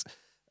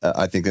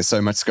think there's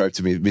so much scope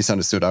to be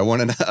misunderstood. I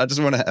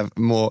just want to have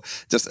more,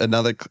 just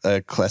another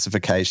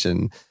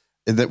classification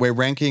that we're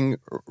ranking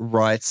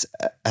rights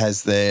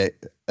as the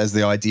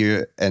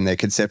idea and their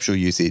conceptual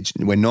usage.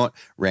 We're not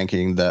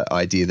ranking the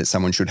idea that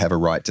someone should have a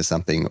right to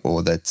something,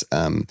 or that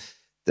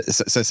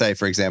so say,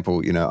 for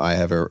example, I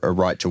have a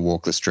right to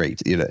walk the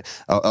street.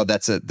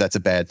 That's a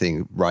bad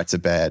thing. Rights are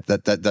bad.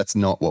 That's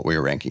not what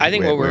we're ranking. I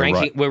think what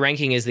we're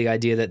ranking is the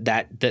idea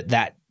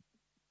that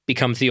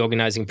becomes the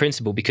organizing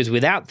principle, because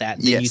without that,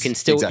 then yes,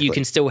 you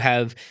can still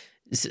have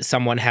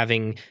someone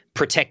having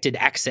protected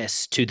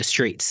access to the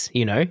streets,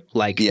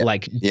 like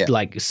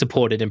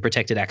supported and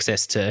protected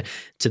access to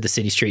the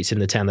city streets in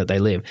the town that they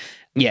live.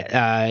 Yeah,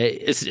 I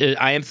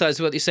empathize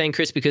with what you're saying,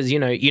 Chris, because you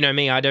know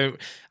me, I don't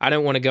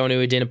want to go into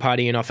a dinner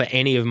party and offer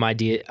any of my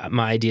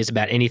ideas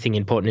about anything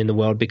important in the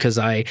world, because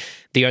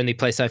the only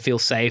place I feel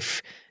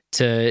safe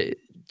to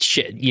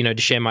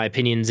share my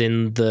opinions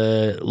in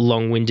the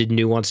long-winded,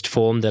 nuanced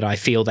form that I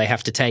feel they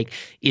have to take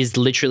is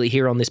literally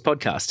here on this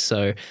podcast.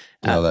 So,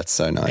 that's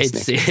so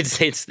nice.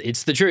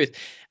 It's the truth.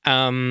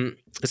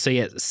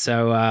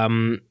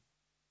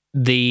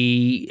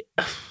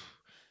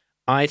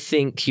 I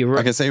think you're right.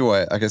 I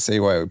can see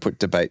why we put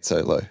debate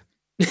so low.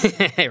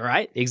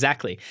 Right?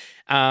 Exactly.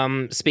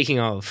 Speaking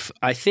of,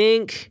 I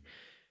think.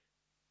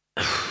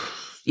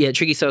 Yeah,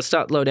 tricky. So I'll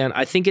start low down.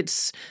 I don't think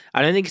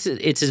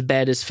it's as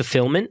bad as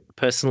fulfillment,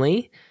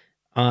 personally.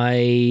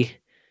 I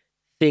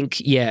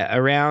think,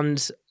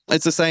 around.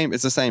 It's the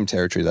same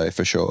territory though,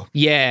 for sure.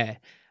 Yeah,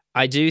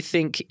 I do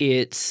think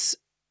it's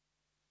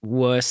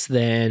worse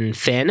than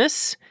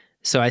fairness.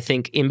 So I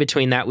think in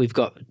between that we've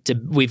got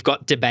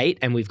debate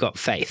and we've got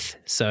faith.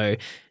 So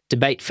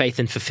debate, faith,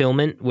 and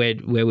fulfillment.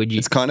 Where would you?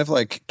 It's kind of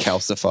like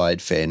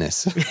calcified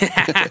fairness.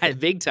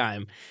 Big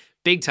time.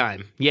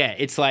 Yeah,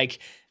 it's like.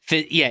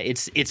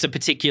 It's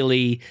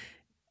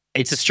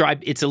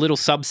a little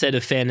subset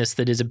of fairness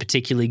that is a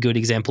particularly good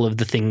example of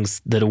the things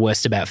that are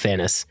worst about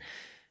fairness.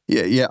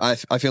 Yeah.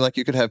 I feel like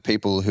you could have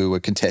people who are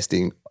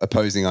contesting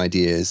opposing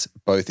ideas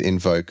both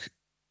invoke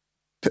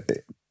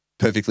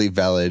perfectly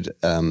valid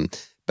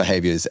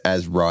behaviors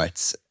as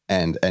rights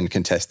and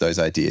contest those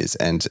ideas,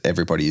 and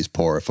everybody is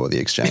poorer for the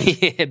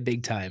exchange. Yeah,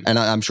 big time. And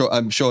I'm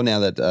sure now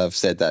that I've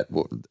said that,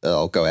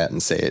 I'll go out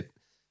and see it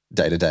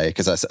day to day,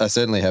 because I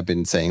certainly have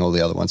been seeing all the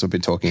other ones we've been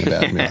talking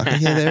about. And like,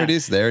 there it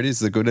is,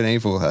 the good and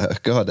evil.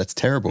 God, that's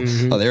terrible.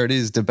 Mm-hmm. Oh, there it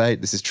is,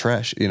 debate. This is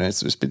trash.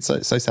 It's just been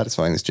so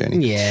satisfying, this journey.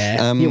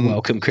 Yeah, you're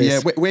welcome, Chris. Yeah,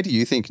 where do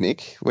you think,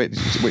 Nick,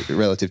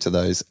 relative to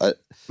those?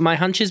 My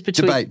hunch is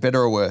between debate, better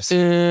or worse?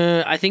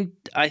 I think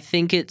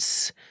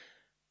it's.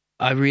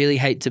 I really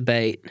hate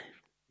debate.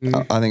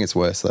 I think it's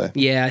worse though.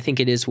 Yeah, I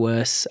think it is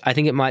worse. I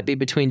think it might be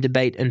between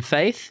debate and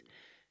faith.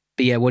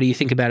 But yeah, what do you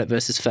think about it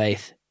versus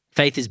faith?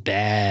 Faith is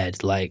bad.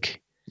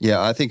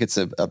 I think it's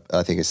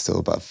still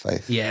above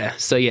faith. Yeah.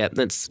 So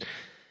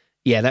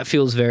that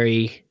feels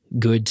very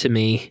good to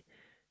me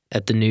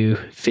at the new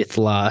fifth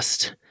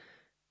last.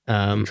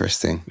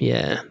 Interesting.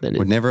 Yeah.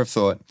 Would never have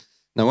thought.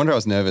 No wonder I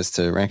was nervous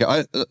to rank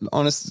it.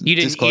 You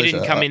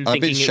didn't come in thinking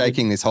I've been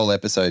shaking this whole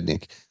episode,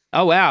 Nick.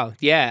 Oh wow,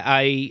 yeah.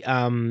 I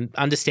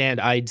understand.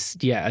 I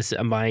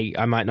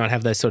might not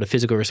have those sort of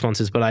physical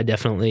responses, but I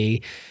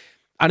definitely.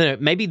 I don't know,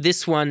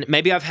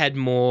 maybe I've had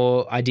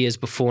more ideas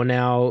before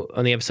now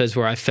on the episodes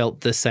where I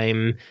felt the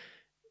same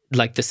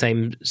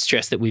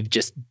stress that we've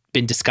just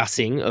been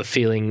discussing, of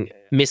feeling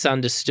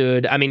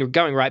misunderstood. I mean,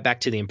 going right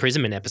back to the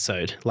imprisonment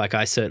episode,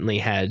 I certainly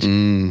had,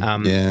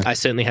 I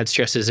certainly had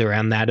stresses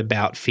around that,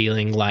 about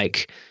feeling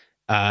like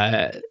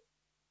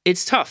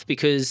it's tough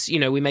because,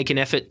 we make an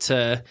effort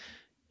to,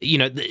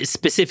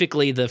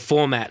 specifically the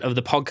format of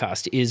the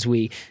podcast is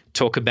we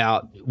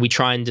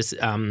try and just,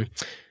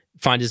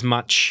 find as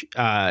much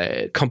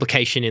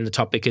complication in the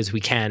topic as we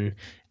can.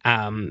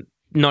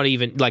 Not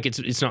even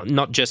it's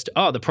not just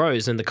the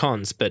pros and the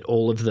cons, but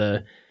all of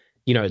the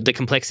the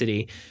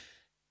complexity,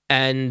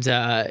 and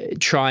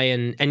try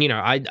and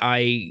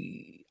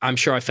I'm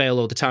sure I fail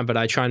all the time, but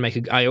I try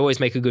and I always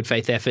make a good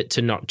faith effort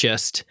to not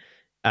just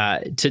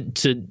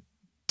to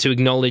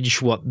acknowledge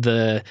what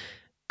the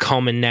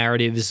common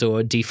narratives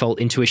or default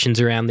intuitions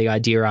around the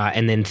idea are,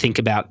 and then think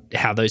about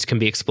how those can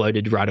be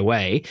exploded right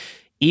away.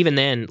 even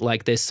then,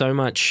 like there's so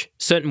much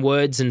certain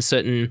words and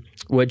certain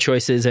word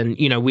choices, and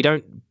we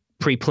don't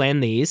pre-plan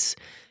these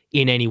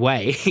in any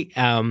way.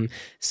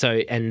 So,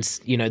 and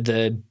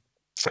the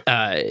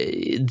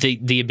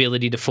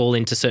ability to fall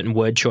into certain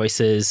word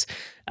choices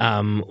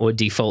or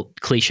default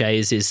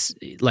cliches is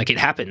like it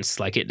happens.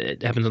 Like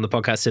it happens on the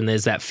podcast, and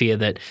there's that fear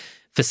that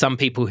for some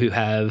people who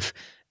have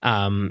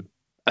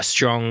a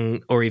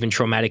strong or even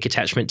traumatic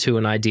attachment to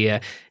an idea,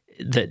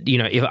 that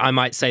if I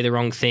might say the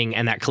wrong thing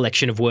and that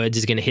collection of words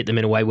is going to hit them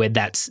in a way where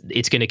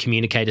it's going to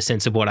communicate a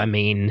sense of what I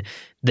mean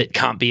that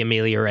can't be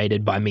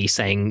ameliorated by me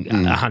saying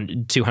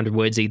 100, 200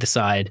 words either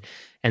side.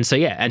 And so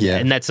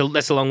and that's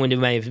a long-winded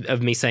way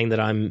of me saying that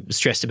I'm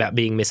stressed about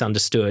being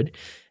misunderstood.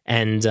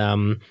 And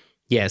so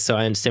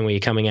I understand where you're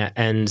coming at.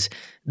 And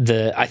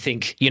I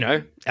think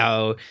the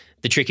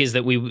trick is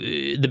that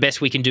the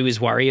best we can do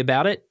is worry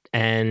about it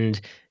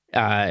and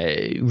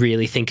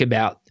really think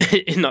about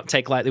not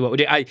take lightly what we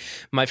do.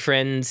 My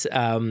friend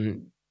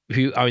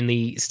who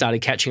only started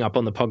catching up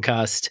on the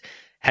podcast,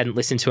 hadn't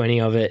listened to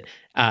any of it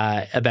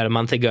about a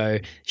month ago.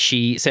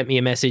 She sent me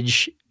a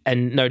message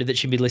and noted that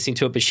she'd been listening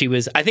to it, but she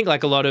was, I think,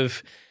 like a lot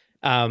of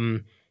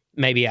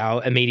maybe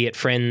our immediate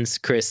friends,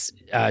 Chris,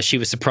 she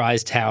was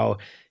surprised how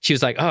she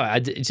was like,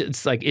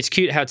 it's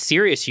cute how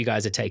serious you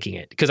guys are taking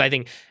it. Because I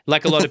think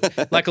like a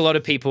lot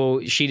of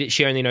people,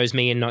 she only knows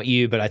me and not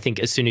you, but I think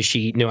as soon as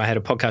she knew I had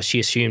a podcast, she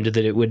assumed that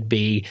it would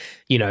be,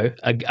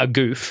 a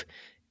goof.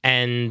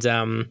 And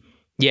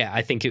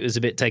I think it was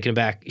a bit taken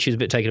aback. She was a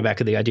bit taken aback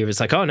at the idea of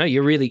it's like, oh no,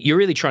 you're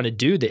really trying to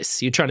do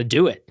this. You're trying to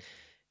do it.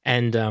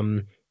 And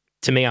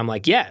to me, I'm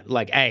like,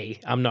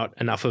 I'm not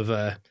enough of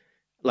a,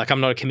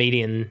 I'm not a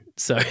comedian,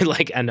 so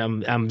and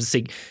I'm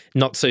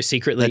not so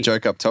secretly. That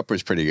joke up top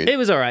was pretty good. It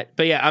was all right,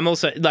 but I'm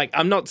also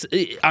I'm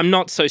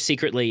not so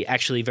secretly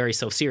actually very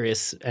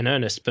self-serious and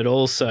earnest, but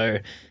also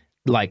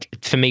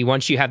for me,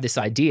 once you have this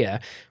idea,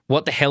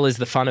 what the hell is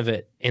the fun of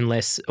it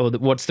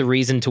what's the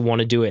reason to want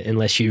to do it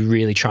unless you're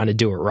really trying to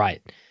do it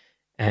right?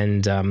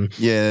 And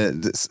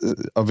this,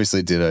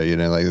 obviously ditto.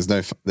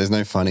 There's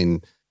no fun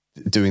in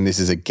doing this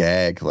as a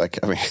gag.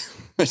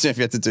 Imagine if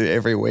you had to do it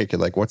every week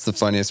and what's the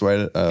funniest way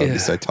to be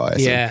so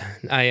tiresome. Yeah.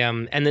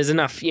 And there's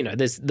enough,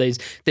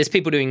 there's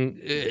people doing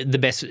the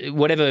best,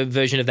 whatever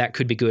version of that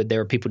could be good. There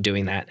are people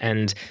doing that.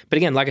 But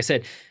again, like I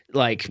said,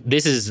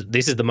 this is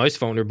the most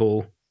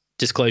vulnerable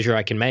disclosure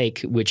I can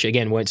make, which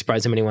again, won't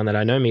surprise anyone that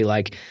I know me.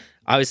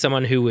 I was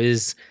someone who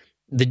was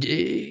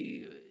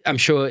I'm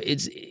sure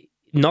it's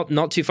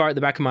not too far at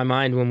the back of my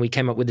mind when we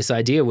came up with this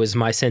idea was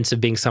my sense of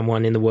being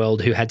someone in the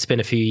world who had spent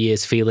a few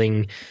years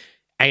feeling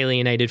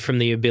alienated from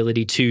the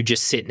ability to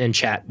just sit and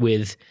chat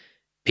with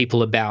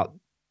people about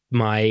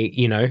my,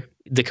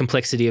 the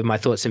complexity of my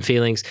thoughts and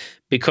feelings,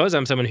 because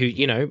I'm someone who,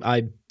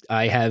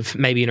 I have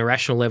maybe an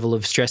irrational level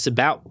of stress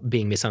about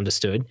being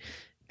misunderstood.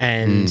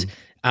 And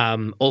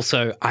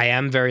also I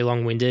am very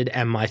long-winded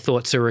and my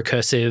thoughts are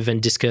recursive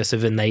and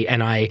discursive, and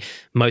I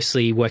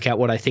mostly work out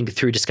what I think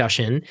through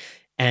discussion.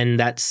 And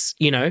that's,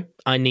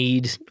 I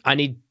need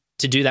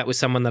to do that with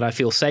someone that I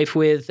feel safe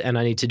with, and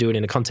I need to do it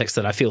in a context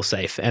that I feel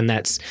safe. And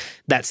that's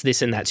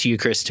this, and that's you,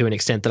 Chris, to an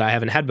extent that I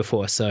haven't had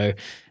before. So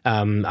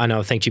I know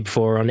I've thanked you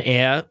before on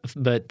air,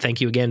 but thank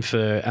you again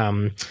for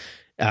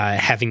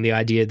having the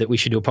idea that we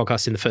should do a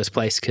podcast in the first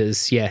place.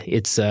 Because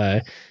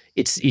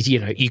it's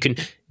you can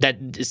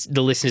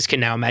the listeners can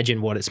now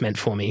imagine what it's meant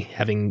for me,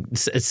 having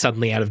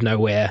suddenly out of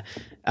nowhere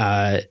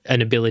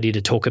an ability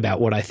to talk about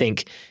what I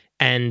think.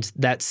 And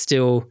that's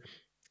still,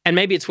 and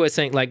maybe it's worth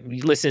saying,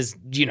 listeners,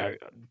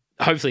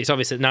 hopefully it's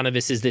obvious that none of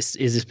us is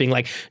this being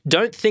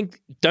don't think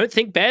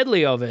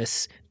badly of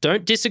us,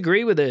 don't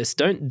disagree with us,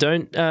 don't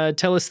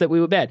tell us that we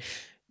were bad.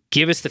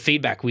 Give us the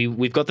feedback.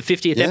 We've got the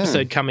 50th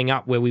episode coming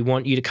up where we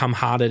want you to come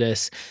hard at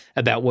us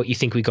about what you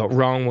think we got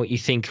wrong, what you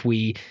think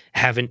we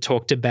haven't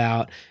talked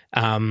about,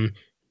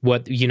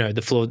 what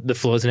the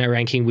flaws in our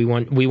ranking.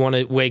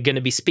 We're going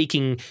to be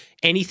speaking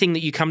anything that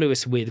you come to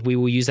us with. We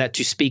will use that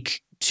to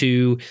speak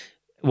to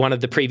one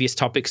of the previous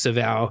topics of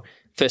our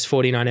first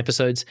 49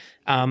 episodes,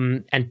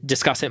 and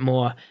discuss it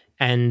more.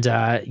 And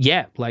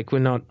we're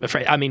not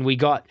afraid. I mean, we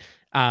got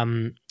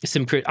I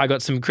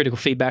got some critical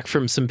feedback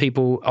from some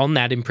people on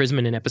that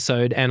imprisonment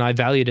episode, and I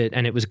valued it,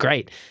 and it was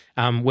great.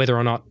 Whether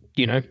or not,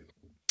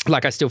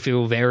 I still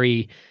feel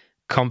very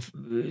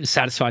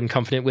satisfied and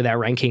confident with our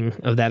ranking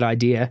of that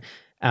idea.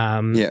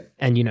 And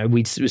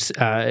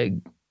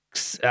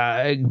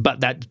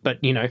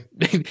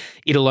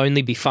it'll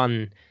only be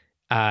fun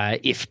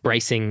if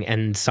bracing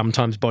and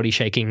sometimes body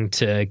shaking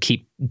to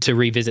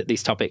revisit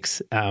these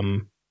topics and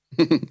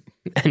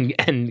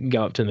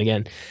go up to them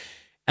again.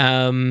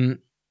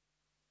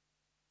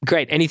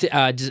 Great. Anything?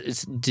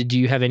 Did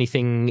you have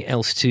anything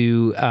else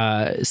to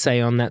say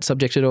on that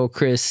subject at all,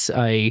 Chris?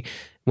 I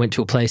went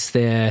to a place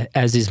there,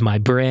 as is my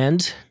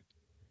brand.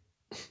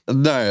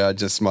 No,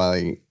 just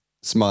smiling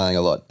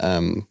a lot.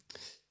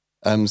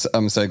 I'm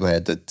so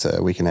glad that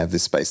we can have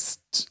this space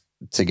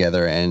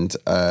together, and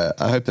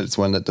I hope that it's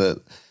one that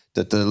the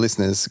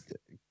listeners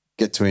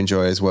get to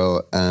enjoy as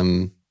well.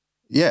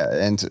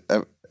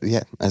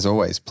 As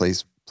always,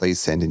 please please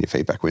send in your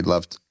feedback. We'd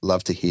love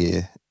to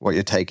hear what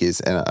your take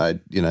is. And I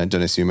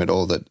don't assume at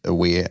all that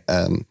we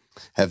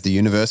have the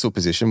universal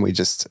position. We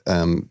just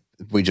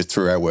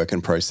through our work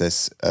and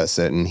process are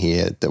certain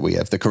here that we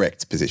have the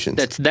correct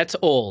positions. That's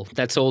all.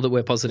 That's all that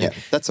we're positive.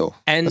 Yeah, that's all.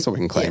 And that's what we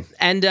can claim. Yeah.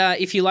 And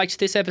if you liked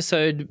this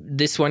episode,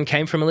 this one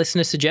came from a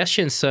listener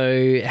suggestion.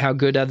 So how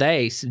good are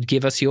they?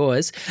 Give us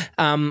yours.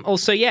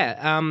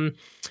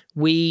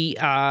 We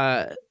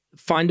are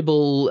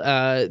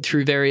findable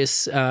through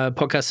various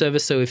podcast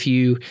service. So if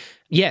you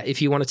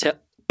want to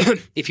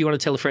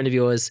tell a friend of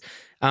yours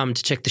to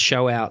check the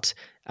show out,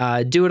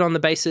 do it on the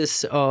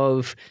basis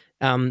of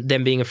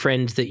them being a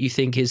friend that you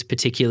think is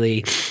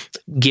particularly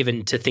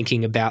given to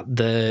thinking about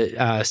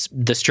the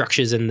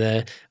structures and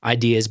the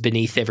ideas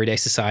beneath everyday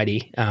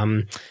society.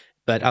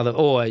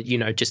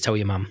 Just tell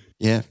your mum.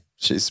 Yeah,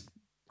 she's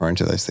prone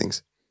to those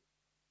things.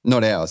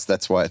 Not ours.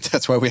 That's why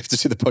we have to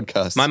do the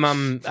podcast. My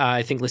mum,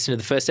 I think, listened to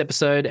the first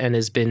episode and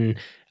has been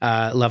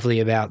lovely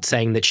about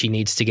saying that she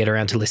needs to get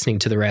around to listening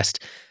to the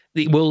rest.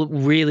 We'll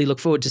really look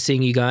forward to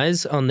seeing you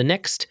guys on the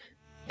next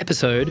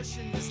episode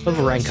of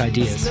Rank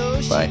Ideas.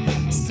 Bye.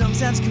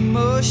 Sometimes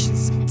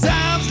commotions.